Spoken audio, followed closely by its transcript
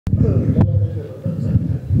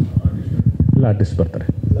ಎಲ್ಲ ಆರ್ಟಿಸ್ಟ್ ಬರ್ತಾರೆ.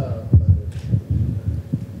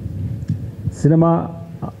 Cinema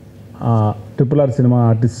RRR cinema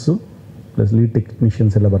artist plus lead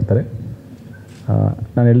technicians ಎಲ್ಲ ಬರ್ತಾರೆ.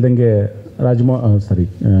 ನಾನು ಹೇಳ್ದಂಗೆ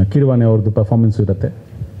ಕೀರವಾಣಿ ಅವ್ರದ್ದು ಪರ್ಫಾರ್ಮೆನ್ಸು ಇರುತ್ತೆ.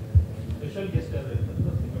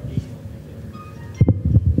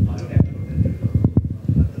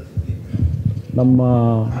 ನಮ್ಮ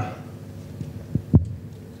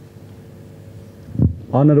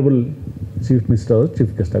ಆನರಬಲ್ ಚೀಫ್ ಮಿನಿಸ್ಟರ್ ಅವರು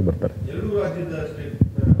ಚೀಫ್ ಗೆಸ್ಟ್ ಆಗಿ ಬರ್ತಾರೆ.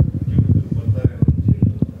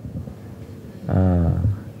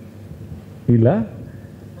 ಇಲ್ಲ,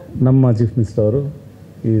 ನಮ್ಮ ಚೀಫ್ ಮಿನಿಸ್ಟರ್ ಅವರು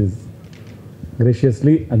is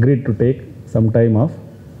graciously agreed to take some time off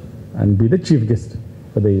and be the chief guest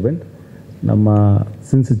for the event. ನಮ್ಮ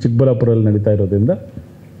ಸಿನ್ಸ್ ಚಿಕ್ಕಬಳ್ಳಾಪುರಲ್ಲಿ ನಡೀತಾ ಇರೋದ್ರಿಂದ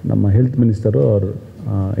ನಮ್ಮ ಹೆಲ್ತ್ ಮಿನಿಸ್ಟರು ಅವ್ರ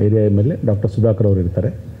ಏರಿಯಾ ಮೇಲೆ ಡಾಕ್ಟರ್ ಸುಧಾಕರ್ ಅವರು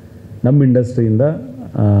ಇರ್ತಾರೆ. ನಮ್ಮ ಇಂಡಸ್ಟ್ರಿಯಿಂದ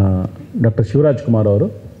ಡಾಕ್ಟರ್ ಶಿವ ರಾಜ್ಕುಮಾರ್ ಅವರು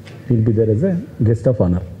will be there S A guest of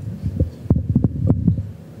honour.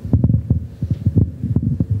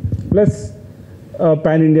 Plus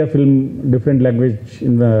PAN India film, different language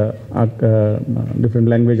ಇಂದ ಡಿಫ್ರೆಂಟ್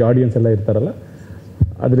ಲ್ಯಾಂಗ್ವೇಜ್ ಆಡಿಯನ್ಸ್ ಎಲ್ಲ ಇರ್ತಾರಲ್ಲ,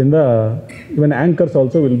 ಅದರಿಂದ ಇವನ್ anchors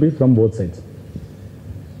also will be from both sides.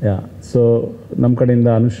 So ನಮ್ಮ ಕಡೆಯಿಂದ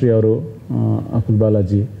ಅನುಶ್ರೀ ಅವರು, ಅಕುಲ್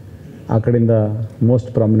ಬಾಲಾಜಿ, ಆ ಕಡೆಯಿಂದ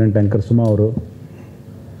ಮೋಸ್ಟ್ ಪ್ರಾಮಿನೆಂಟ್ ಆ್ಯಂಕರ್ ಸುಮಾ ಅವರು.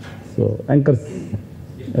 ಸೊ ಆ್ಯಂಕರ್ಸ್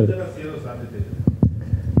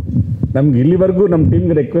ನಮ್ಗೆ ಇಲ್ಲಿವರೆಗೂ ನಮ್ಮ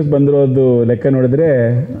ಟೀಮ್ಗೆ ರಿಕ್ವೆಸ್ಟ್ ಬಂದಿರೋದು ಲೆಕ್ಕ ನೋಡಿದರೆ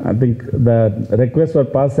I think the request for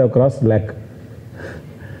pass have cross lac.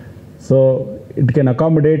 So it can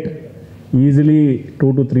accommodate easily 2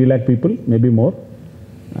 to 3 lakh people, maybe more.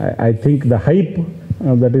 I think the hype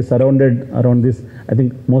that is surrounded around this, I think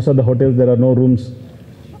most of the hotels there are no rooms.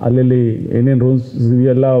 Alleli Indian rooms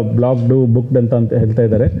ಎಲ್ಲ blocked, booked ಅಂತ ಹೇಳ್ತಾ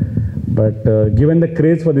ಇದ್ದಾರೆ. But given the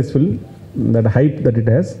craze for this film, that hype that it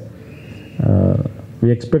has, we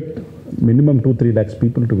expect minimum 2-3 lakhs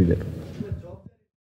people to be there.